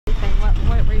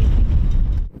crazy.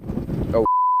 Oh.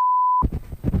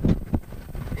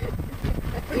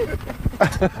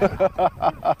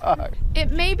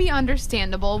 It may be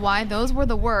understandable why those were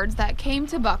the words that came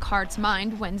to Buckhart's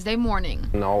mind Wednesday morning.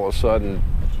 And all of a sudden,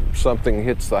 something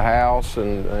hits the house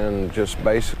and just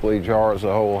basically jars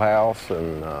the whole house.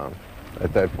 And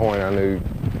at that point, I knew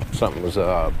something was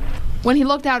up. When he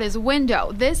looked out his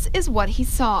window, this is what he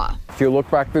saw. If you look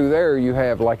back through there, you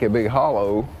have like a big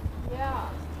hollow. Yeah.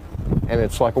 And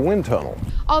it's like a wind tunnel.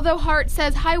 Although Hart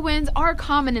says high winds are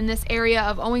common in this area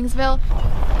of Owingsville,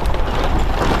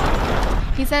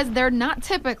 he says they're not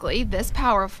typically this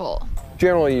powerful.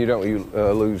 Generally, you don't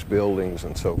lose buildings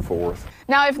and so forth.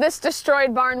 Now, if this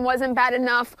destroyed barn wasn't bad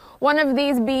enough, one of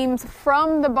these beams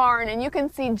from the barn, and you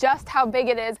can see just how big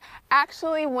it is,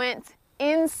 actually went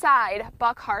inside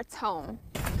Buckhart's home.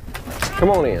 Come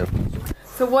on in.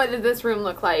 So what did this room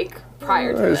look like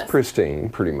prior to this? It's pristine,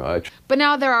 pretty much. But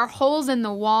now there are holes in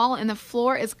the wall and the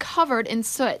floor is covered in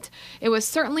soot. It was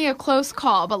certainly a close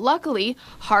call, but luckily,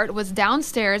 Hart was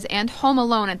downstairs and home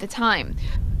alone at the time.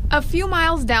 A few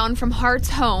miles down from Hart's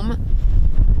home,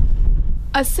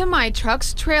 a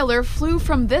semi-truck's trailer flew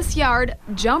from this yard,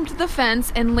 jumped the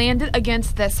fence, and landed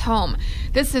against this home.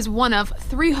 This is one of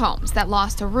 3 homes that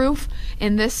lost a roof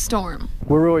in this storm.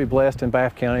 We're really blessed in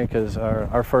Bath County because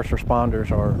our first responders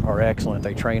are excellent.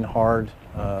 They train hard,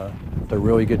 they're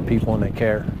really good people and they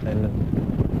care,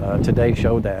 and today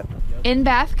showed that. In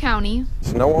Bath County,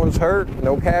 So no one was hurt,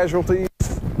 no casualties,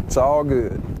 it's all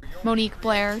good. Monique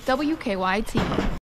Blair, WKYT.